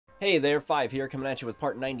Hey there, 5 here, coming at you with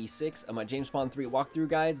part 96 of my James Bond 3 walkthrough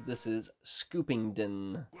guides. This is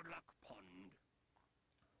Scoopingdon. Good luck, Pond.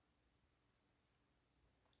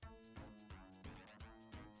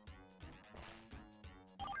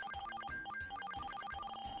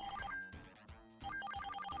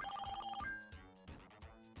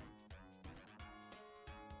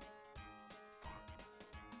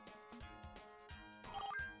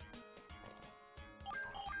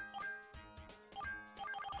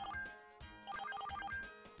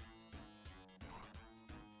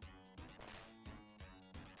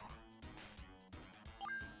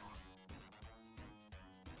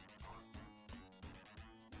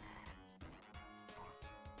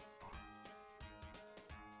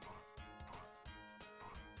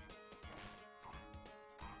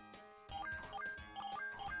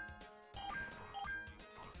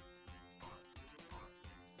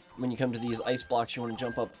 When you come to these ice blocks, you want to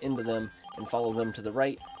jump up into them and follow them to the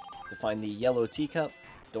right to find the yellow teacup.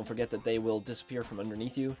 Don't forget that they will disappear from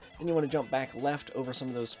underneath you. Then you want to jump back left over some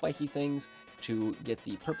of those spiky things to get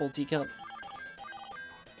the purple teacup.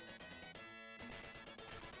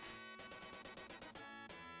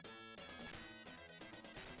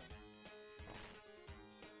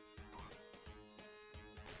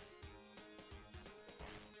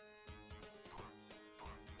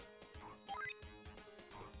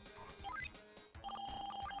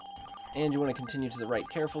 And you want to continue to the right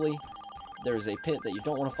carefully. There is a pit that you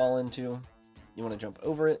don't want to fall into. You want to jump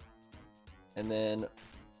over it, and then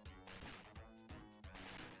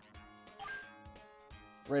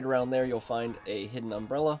right around there you'll find a hidden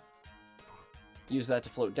umbrella. Use that to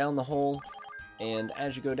float down the hole, and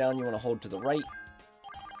as you go down you want to hold to the right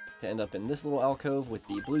to end up in this little alcove with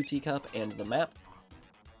the blue teacup and the map.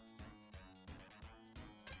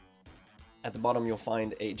 At the bottom you'll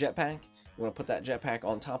find a jetpack. You want to put that jetpack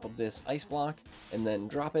on top of this ice block and then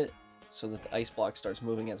drop it so that the ice block starts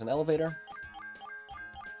moving as an elevator.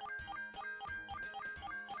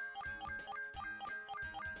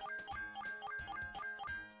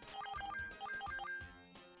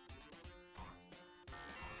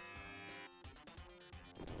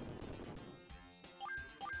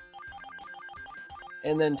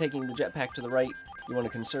 And then taking the jetpack to the right, you want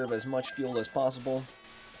to conserve as much fuel as possible.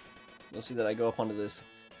 You'll see that I go up onto this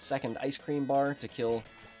second ice cream bar to kill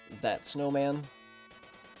that snowman.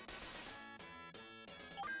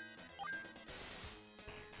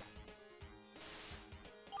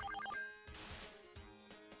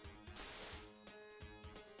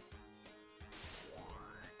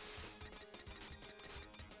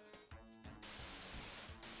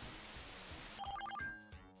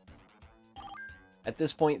 At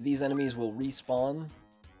this point, these enemies will respawn.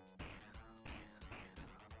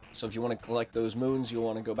 So if you want to collect those moons, you'll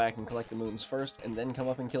want to go back and collect the moons first, and then come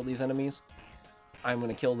up and kill these enemies. I'm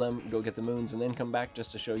going to kill them, go get the moons, and then come back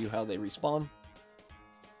just to show you how they respawn.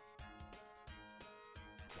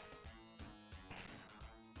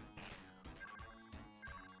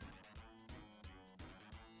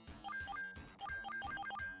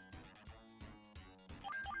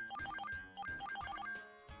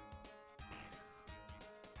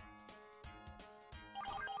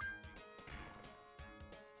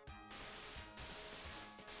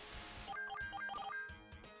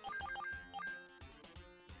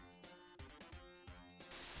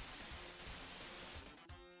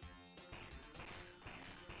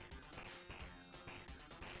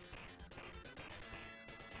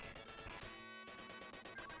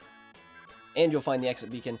 And you'll find the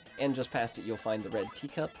exit beacon, and just past it you'll find the red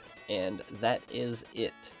teacup, and that is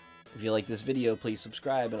it. If you like this video, please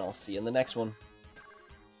subscribe, and I'll see you in the next one.